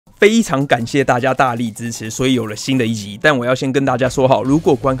非常感谢大家大力支持，所以有了新的一集。但我要先跟大家说好，如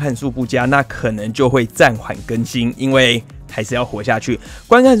果观看数不佳，那可能就会暂缓更新，因为还是要活下去。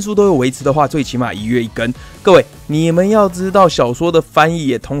观看数都有维持的话，最起码1月1更。各位，你们要知道，小说的翻译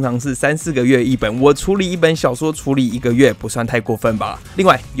也通常是3、4个月一本，我处理一本小说处理1个月，不算太过分吧？另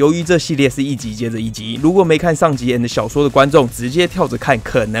外，由于这系列是一集接着一集，如果没看上集的小说的观众直接跳着看，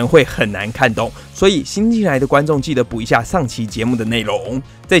可能会很难看懂，所以新进来的观众记得补一下上期节目的内容。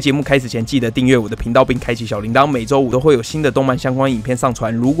在节目开始前，记得订阅我的频道并开启小铃铛，每周5都会有新的动漫相关影片上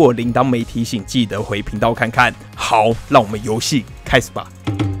传。如果铃铛没提醒，记得回频道看看。好，让我们游戏开始吧。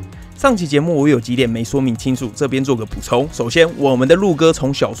上期节目我有几点没说明清楚，这边做个补充。首先，我们的陆哥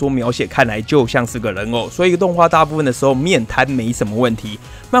从小说描写看来就像是个人偶，所以动画大部分的时候面瘫没什么问题。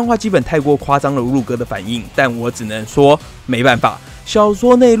漫画基本太过夸张了陆哥的反应，但我只能说没办法。小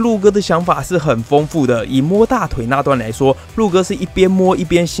说内陆哥的想法是很丰富的，以摸大腿那段来说，陆哥是一边摸一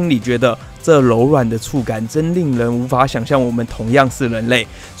边心里觉得这柔软的触感真令人无法想象我们同样是人类。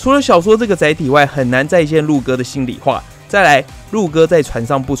除了小说这个载体外，很难再现陆哥的心里话。再来，陆哥在船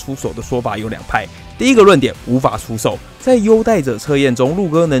上不出手的说法有2派。第一个论点，无法出手。在优待者测验中，陆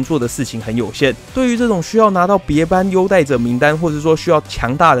哥能做的事情很有限。对于这种需要拿到别班优待者名单，或者说需要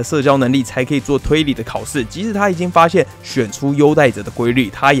强大的社交能力才可以做推理的考试，即使他已经发现选出优待者的规律，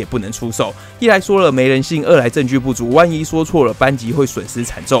他也不能出手。一来说了没人性，二来证据不足，万一说错了，班级会损失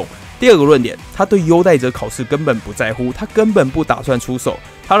惨重。第二个论点，他对优待者考试根本不在乎，他根本不打算出手。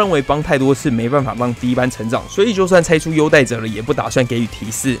他认为帮太多次没办法让第一班成长，所以就算猜出优待者了，也不打算给予提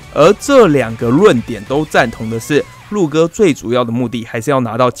示。而这2个论点都赞同的是，陆哥最主要的目的还是要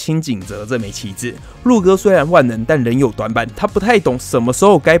拿到清景泽这枚棋子。陆哥虽然万能，但人有短板，他不太懂什么时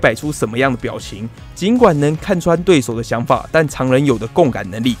候该摆出什么样的表情。尽管能看穿对手的想法，但常人有的共感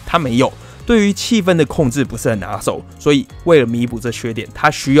能力他没有。对于气氛的控制不是很拿手，所以为了弥补这缺点，他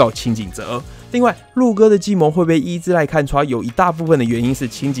需要清景泽。另外，陆哥的计谋会被伊之濑看穿，有一大部分的原因是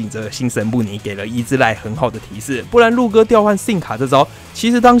清景泽心神不宁，给了伊之濑很好的提示，不然陆哥调换信卡这招，其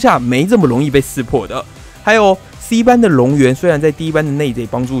实当下没这么容易被识破的。还有C 班的龙源虽然在D 班的内贼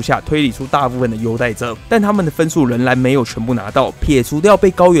帮助下推理出大部分的优待者，但他们的分数仍然没有全部拿到。撇除掉被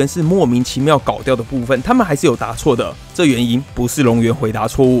高原氏莫名其妙搞掉的部分，他们还是有答错的。这原因不是龙源回答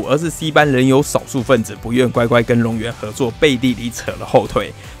错误，而是 C 班仍有少数分子不愿乖乖跟龙源合作，背地里扯了后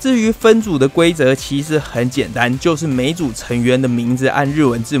腿。至于分组的规则其实很简单，就是每组成员的名字按日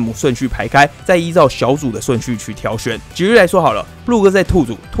文字母顺序排开，再依照小组的顺序去挑选。举例来说好了，陆哥在兔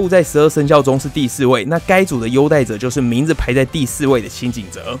组，兔在12生肖中是第4位，那该组的优待者就是名字排在第4位的清景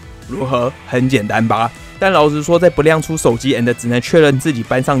泽。如何？很简单吧？但老实说，在不亮出手机 and 只能确认自己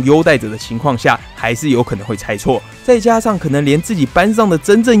班上优待者的情况下，还是有可能会猜错。再加上可能连自己班上的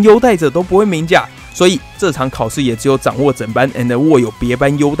真正优待者都不会明假，所以这场考试也只有掌握整班 and 握有别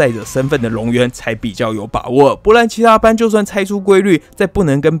班优待者身份的龙源才比较有把握，不然其他班就算猜出规律，在不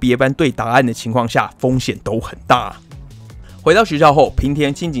能跟别班对答案的情况下，风险都很大。回到学校后，平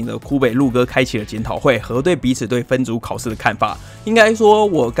田、清景泽、枯北、陆哥开启了检讨会，核对彼此对分组考试的看法。应该说，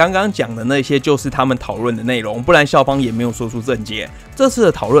我刚刚讲的那些就是他们讨论的内容，不然校方也没有说出正解。这次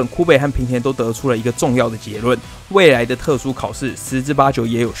的讨论，枯北和平田都得出了一个重要的结论：未来的特殊考试10之8九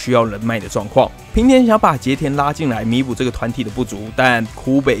也有需要人脉的状况。平田想把节田拉进来，弥补这个团体的不足，但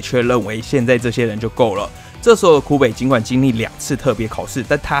枯北却认为现在这些人就够了。这时候的枯北尽管经历2次特别考试，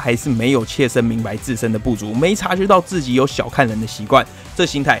但他还是没有切身明白自身的不足，没察觉到自己有小看人的习惯。这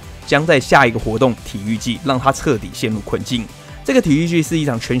心态将在下一个活动体育季让他彻底陷入困境。这个体育季是一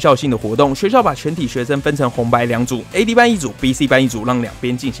场全校性的活动，学校把全体学生分成红白2组 ，AD 班1组 ，BC 班1组，让两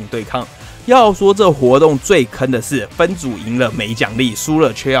边进行对抗。要说这活动最坑的是，分组赢了没奖励，输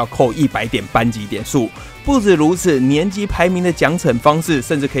了却要扣100点班级点数。不止如此，年级排名的奖惩方式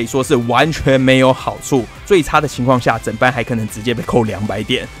甚至可以说是完全没有好处。最差的情况下，整班还可能直接被扣200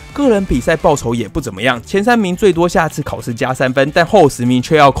点。个人比赛报酬也不怎么样，前3名最多下次考试加3分，但后10名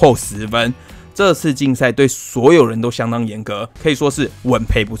却要扣10分。这次竞赛对所有人都相当严格，可以说是稳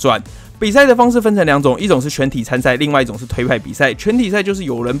赔不赚。比赛的方式分成2种，一种是全体参赛，另外一种是推派比赛。全体赛就是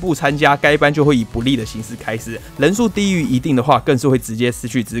有人不参加，该班就会以不利的形式开始，人数低于一定的话，更是会直接失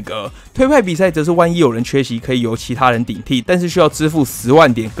去资格。推派比赛则是万一有人缺席，可以由其他人顶替，但是需要支付10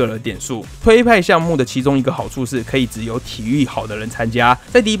万点个人点数。推派项目的其中一个好处是可以只有体育好的人参加，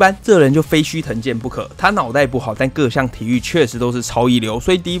在第一班这人就非须藤健不可，他脑袋不好，但各项体育确实都是超一流，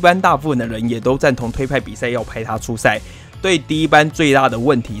所以第一班大部分的人也都赞同推派比赛要派他出赛。对第一班最大的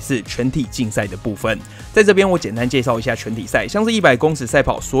问题是全体竞赛的部分。在这边我简单介绍一下全体赛，像是100公尺赛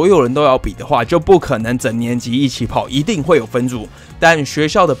跑，所有人都要比的话，就不可能整年级一起跑，一定会有分组。但学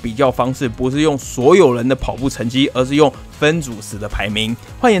校的比较方式不是用所有人的跑步成绩，而是用分组时的排名。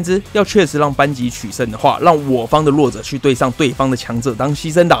换言之，要确实让班级取胜的话，让我方的弱者去对上对方的强者当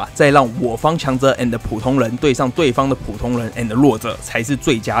牺牲打，再让我方强者 and 普通人对上对方的普通人 and 弱者，才是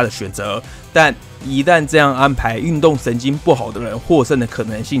最佳的选择。但一旦这样安排，运动神经不好的人获胜的可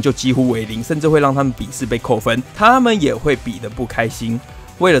能性就几乎为零，甚至会让他们笔试被扣分，他们也会比得不开心。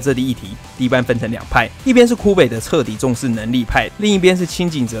为了这第一题，第一班分成2派，一边是枯北的彻底重视能力派，另一边是清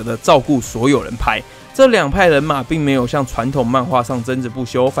井泽的照顾所有人派。这2派人马并没有像传统漫画上争执不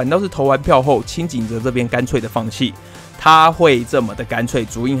休，反倒是投完票后，清井泽这边干脆的放弃。他会这么的干脆，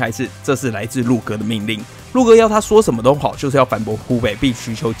主因还是这是来自陆哥的命令。陆哥要他说什么都好，就是要反驳枯北并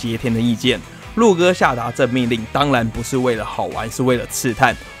寻求接天的意见。陆哥下达这命令，当然不是为了好玩，是为了刺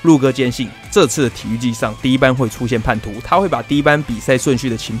探。陆哥坚信，这次的体育季上，第一班会出现叛徒，他会把第一班比赛顺序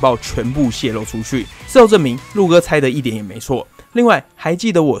的情报全部泄露出去。事后证明，陆哥猜的一点也没错。另外，还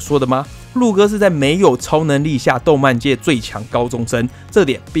记得我说的吗？陆哥是在没有超能力下动漫界最强高中生，这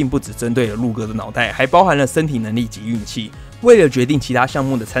点并不只针对了陆哥的脑袋，还包含了身体能力及运气。为了决定其他项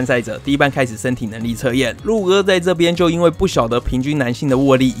目的参赛者，第一班开始身体能力测验。陆哥在这边就因为不晓得平均男性的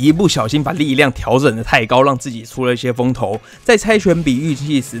握力，一不小心把力量调整得太高，让自己出了一些风头。在猜拳比运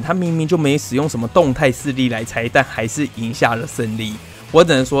气时，他明明就没使用什么动态视力来猜，但还是赢下了胜利。我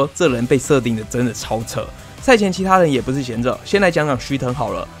只能说，这人被设定的真的超扯。赛前其他人也不是闲着，先来讲讲须藤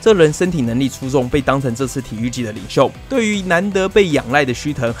好了。这人身体能力出众，被当成这次体育季的领袖。对于难得被仰赖的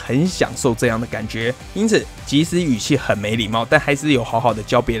须藤，很享受这样的感觉。因此，即使语气很没礼貌，但还是有好好的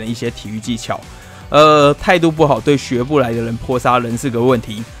教别人一些体育技巧。态度不好，对学不来的人泼杀人是个问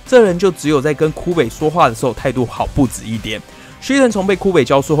题。这人就只有在跟枯北说话的时候态度好不止一点。须藤从被枯北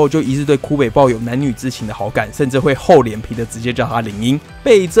教书后，就一直对枯北抱有男女之情的好感，甚至会厚脸皮的直接叫他领英。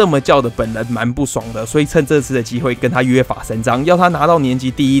被这么叫的本人蛮不爽的，所以趁这次的机会跟他约法三章，要他拿到年级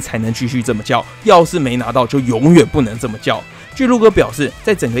第1才能继续这么叫，要是没拿到就永远不能这么叫。据陆哥表示，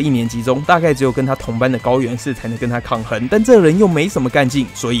在整个1年级中，大概只有跟他同班的高原士才能跟他抗衡，但这人又没什么干劲，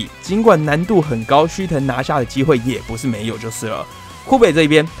所以尽管难度很高，须藤拿下的机会也不是没有就是了。枯北这一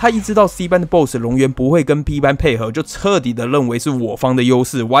边，他一知道 C 班的 BOSS 龙源不会跟 B 班配合，就彻底的认为是我方的优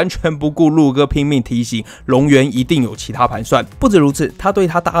势，完全不顾陆哥拼命提醒龙源一定有其他盘算。不止如此，他对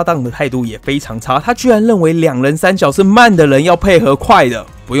他搭档的态度也非常差，他居然认为2人3角是慢的人要配合快的。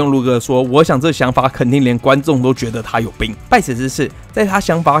不用陆哥说，我想这想法肯定连观众都觉得他有病。拜此之事，在他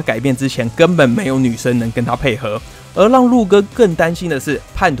想法改变之前，根本没有女生能跟他配合。而让陆哥更担心的是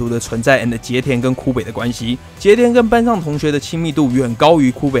叛徒的存在 and 结田跟枯北的关系。结田跟班上同学的亲密度远高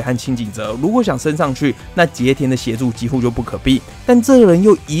于枯北和清井泽，如果想升上去，那结田的协助几乎就不可避。但这个人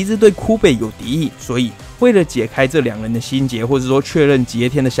又一直对枯北有敌意，所以为了解开这2人的心结，或者说确认结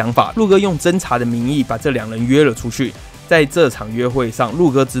田的想法，陆哥用侦查的名义把这2人约了出去。在这场约会上，陆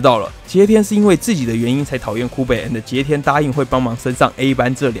哥知道了结田是因为自己的原因才讨厌枯北 and 结田答应会帮忙升上 A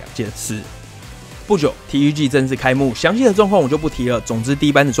班这2件事。不久，体育季正式开幕，详细的状况我就不提了。总之，第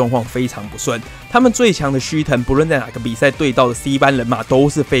一班的状况非常不顺，他们最强的须藤，不论在哪个比赛对到的 C 班人马都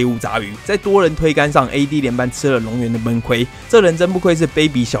是废物杂鱼。在多人推杆上 ，AD 连班吃了龙源的闷亏。这人真不愧是卑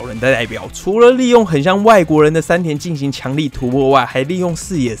鄙小人的代表，除了利用很像外国人的山田进行强力突破外，还利用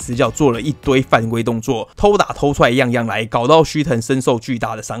视野死角做了一堆犯规动作，偷打偷踹样样来，搞到须藤深受巨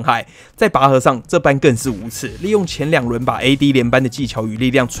大的伤害。在拔河上，这班更是无耻，利用前2轮把 AD 连班的技巧与力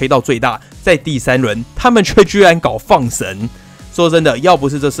量吹到最大，在第3轮，他们却居然搞放神。说真的，要不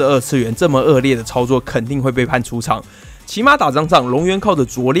是这是2次元，这么恶劣的操作肯定会被判出场。骑马打仗上，龙源靠着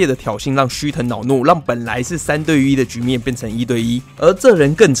拙劣的挑衅让须藤恼怒，让本来是3对1的局面变成1对1。而这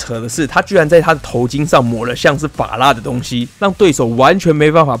人更扯的是，他居然在他的头巾上抹了像是法蜡的东西，让对手完全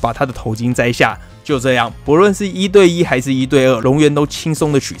没办法把他的头巾摘下。就这样，不论是1对1还是1对2，龙源都轻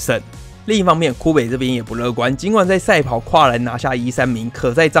松的取胜。另一方面，枯北这边也不乐观，尽管在赛跑跨栏拿下1、3名，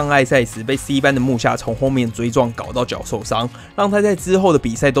可在障碍赛时被 C 班的木下从后面追撞，搞到脚受伤，让他在之后的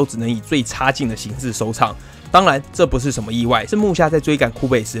比赛都只能以最差劲的形式收场。当然，这不是什么意外，是木下在追赶枯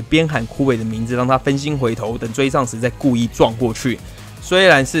北时边喊枯北的名字，让他分心回头，等追上时再故意撞过去。虽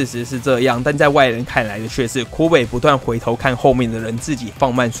然事实是这样，但在外人看来的却是枯北不断回头看后面的人，自己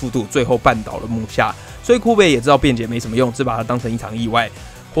放慢速度，最后绊倒了木下。所以枯北也知道辩解没什么用，只把它当成一场意外。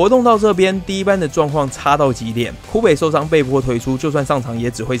活动到这边，第一班的状况差到极点，枯北受伤被迫退出，就算上场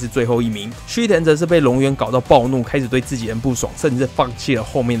也只会是最后1名。须藤则是被龙源搞到暴怒，开始对自己人不爽，甚至放弃了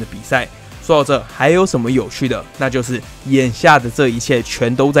后面的比赛。说到这，还有什么有趣的？那就是眼下的这一切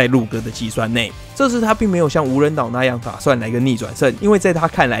全都在陆哥的计算内。这次他并没有像无人岛那样打算来个逆转胜，因为在他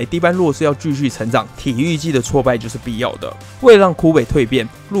看来，低班若是要继续成长，体育季的挫败就是必要的。为了让枯北蜕变，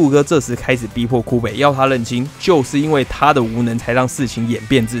陆哥这时开始逼迫枯北要他认清，就是因为他的无能才让事情演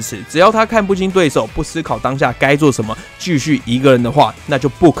变至此。只要他看不清对手，不思考当下该做什么，继续一个人的话，那就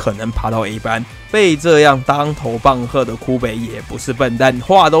不可能爬到 A 班。被这样当头棒喝的枯北也不是笨蛋，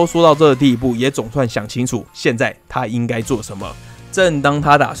话都说到这个地步，也总算想清楚现在他应该做什么。正当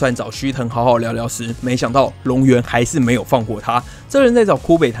他打算找须藤好好聊聊时，没想到龙源还是没有放过他。这人在找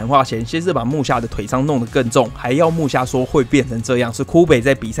枯北谈话前，先是把木下的腿伤弄得更重，还要木下说会变成这样是枯北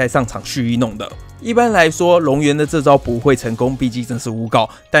在比赛上场蓄意弄的。一般来说，龙源的这招不会成功，毕竟这是诬告。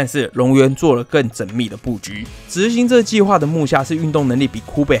但是龙源做了更缜密的布局。执行这计划的木下是运动能力比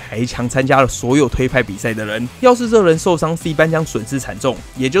枯北还强，参加了所有推派比赛的人。要是这人受伤 ，C 班将损失惨重。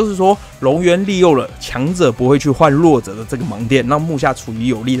也就是说，龙源利用了强者不会去换弱者的这个盲点，让木下处于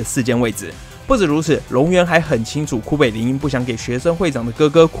有利的事件位置。不止如此，龙源还很清楚枯北林英不想给学生会长的哥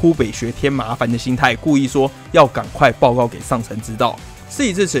哥枯北学添麻烦的心态，故意说要赶快报告给上层知道。事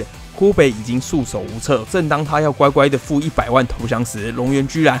已至此，枯北已经束手无策。正当他要乖乖的付100万投降时，龙源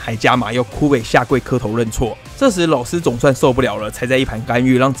居然还加码要枯北下跪磕头认错。这时老师总算受不了了，才在一旁干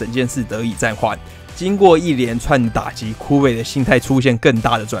预，让整件事得以暂缓。经过一连串打击，枯北的心态出现更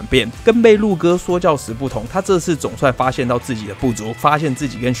大的转变。跟被陆哥说教时不同，他这次总算发现到自己的不足，发现自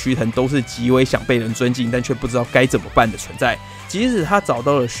己跟须藤都是极为想被人尊敬，但却不知道该怎么办的存在。即使他找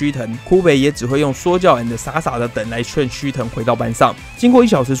到了须藤，枯北也只会用说教人的傻傻的等来劝须藤回到班上。经过1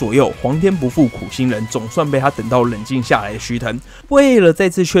小时左右，皇天不负苦心人，总算被他等到冷静下来的须藤。为了再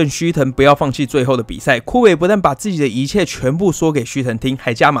次劝须藤不要放弃最后的比赛，枯北不但把自己的一切全部说给须藤听，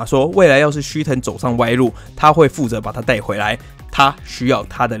还加码说未来要是须藤走上歪路，他会负责把他带回来，他需要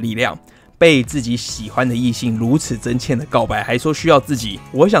他的力量。被自己喜欢的异性如此真切的告白，还说需要自己，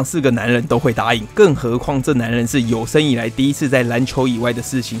我想是个男人都会答应，更何况这男人是有生以来第一次在篮球以外的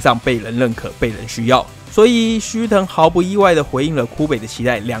事情上被人认可、被人需要。所以须藤毫不意外地回应了枯北的期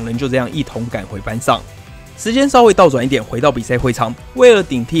待，两人就这样一同赶回班上。时间稍微倒转一点，回到比赛会场，为了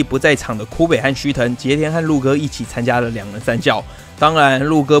顶替不在场的枯北和须藤，节田和陆哥一起参加了2人3教。当然，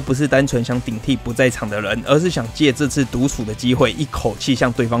陆哥不是单纯想顶替不在场的人，而是想借这次独处的机会，一口气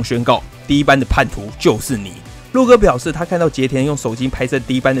向对方宣告：第一班的叛徒就是你。陆哥表示，他看到节田用手机拍摄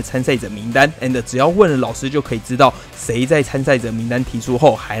第一班的参赛者名单 ，and 只要问了老师就可以知道谁在参赛者名单提出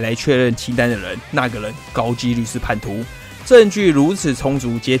后还来确认清单的人，那个人高几率是叛徒。证据如此充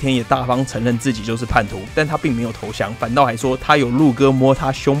足，节田也大方承认自己就是叛徒，但他并没有投降，反倒还说他有陆哥摸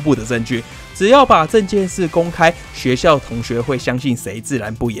他胸部的证据，只要把这件事公开，学校同学会相信谁，自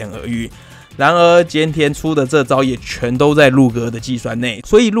然不言而喻。然而节田出的这招也全都在陆哥的计算内，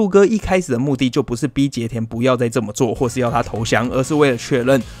所以陆哥一开始的目的就不是逼节田不要再这么做，或是要他投降，而是为了确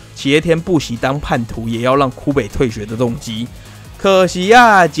认节田不惜当叛徒也要让枯北退学的动机。可惜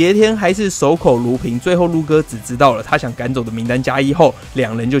啊，节田还是守口如瓶，最后陆哥只知道了他想赶走的名单加1后，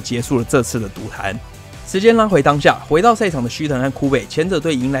两人就结束了这次的赌谈。时间拉回当下，回到赛场的须藤和枯北，前者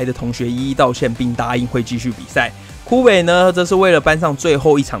对迎来的同学一一道歉，并答应会继续比赛。枯北呢，则是为了班上最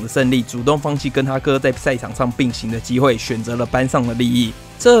后一场的胜利，主动放弃跟他哥在赛场上并行的机会，选择了班上的利益。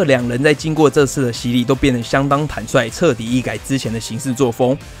这两人在经过这次的洗礼，都变得相当坦率，彻底一改之前的行事作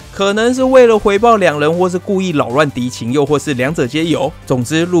风。可能是为了回报两人，或是故意扰乱敌情，又或是两者皆有。总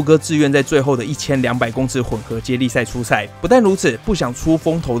之，陆哥自愿在最后的1200公尺混合接力赛出赛。不但如此，不想出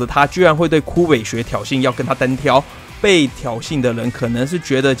风头的他，居然会对枯北学挑衅，要跟他单挑。被挑衅的人可能是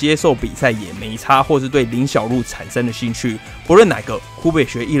觉得接受比赛也没差，或是对林小璐产生了兴趣。不论哪个，枯北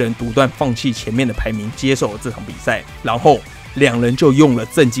学一人独断，放弃前面的排名，接受了这场比赛。然后两人就用了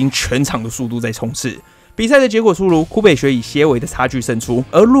震惊全场的速度在冲刺。比赛的结果出炉，枯北学以些微的差距胜出，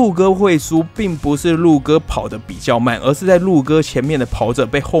而陆哥会输，并不是陆哥跑得比较慢，而是在陆哥前面的跑者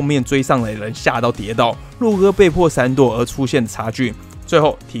被后面追上来的人吓到跌倒，陆哥被迫闪躲而出现的差距。最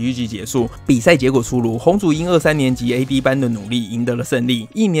后体育季结束，比赛结果出炉，红组因23年级 AD 班的努力赢得了胜利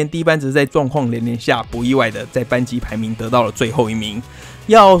，1年D 班则是在状况连连下，不意外的在班级排名得到了最后1名。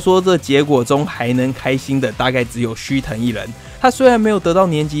要说这结果中还能开心的，大概只有须藤一人。他虽然没有得到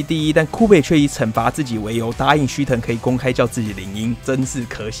年级第1，但枯北却以惩罚自己为由，答应须藤可以公开叫自己领英，真是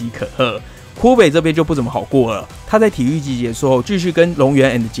可喜可贺。枯北这边就不怎么好过了，他在体育季结束后继续跟龙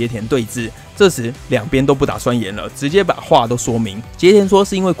源 and 节田对峙，这时两边都不打算演了，直接把话都说明。节田说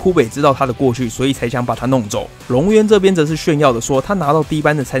是因为枯北知道他的过去，所以才想把他弄走。龙源这边则是炫耀的说，他拿到 D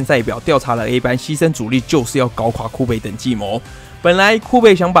班的参赛表，调查了 A 班，牺牲主力就是要搞垮枯北等计谋。本来库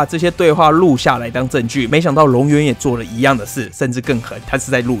贝想把这些对话录下来当证据，没想到龙源也做了一样的事，甚至更狠，他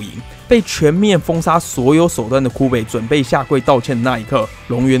是在录影。被全面封杀所有手段的库贝准备下跪道歉的那一刻，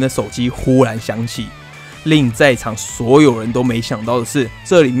龙源的手机忽然响起。令在场所有人都没想到的是，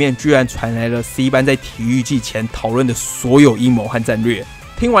这里面居然传来了 C 班在体育季前讨论的所有阴谋和战略。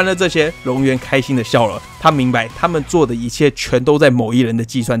听完了这些，龙源开心的笑了。他明白他们做的一切全都在某一人的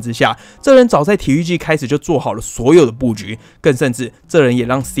计算之下。这人早在体育季开始就做好了所有的布局，更甚至这人也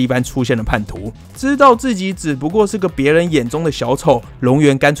让 C 班出现了叛徒。知道自己只不过是个别人眼中的小丑，龙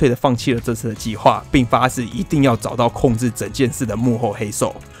源干脆的放弃了这次的计划，并发誓一定要找到控制整件事的幕后黑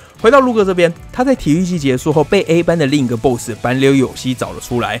手。回到陆哥这边，他在体育季结束后被 A 班的另一个 BOSS 板柳有希找了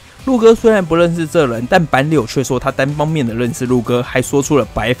出来。陆哥虽然不认识这人，但板柳却说他单方面的认识陆哥，还说出了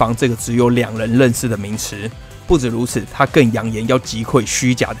白房这个只有2人认识的名词。不止如此，他更扬言要击溃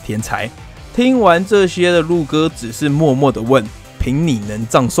虚假的天才。听完这些的陆哥只是默默的问：凭你能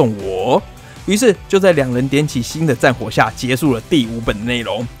葬送我？于是就在2人点起新的战火下，结束了第5本的内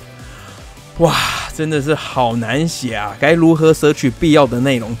容。哇，真的是好难写啊！该如何摄取必要的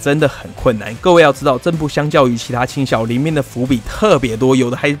内容，真的很困难。各位要知道，这部相较于其他轻小，里面的伏笔特别多，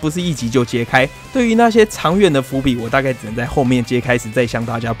有的还不是一集就揭开。对于那些长远的伏笔，我大概只能在后面揭开时再向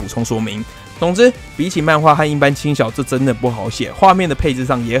大家补充说明。总之，比起漫画和一般轻小，这真的不好写，画面的配置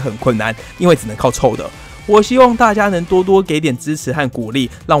上也很困难，因为只能靠凑的。我希望大家能多多给点支持和鼓励，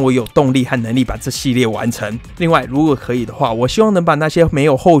让我有动力和能力把这系列完成。另外，如果可以的话，我希望能把那些没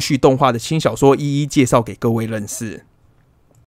有后续动画的轻小说一一介绍给各位认识。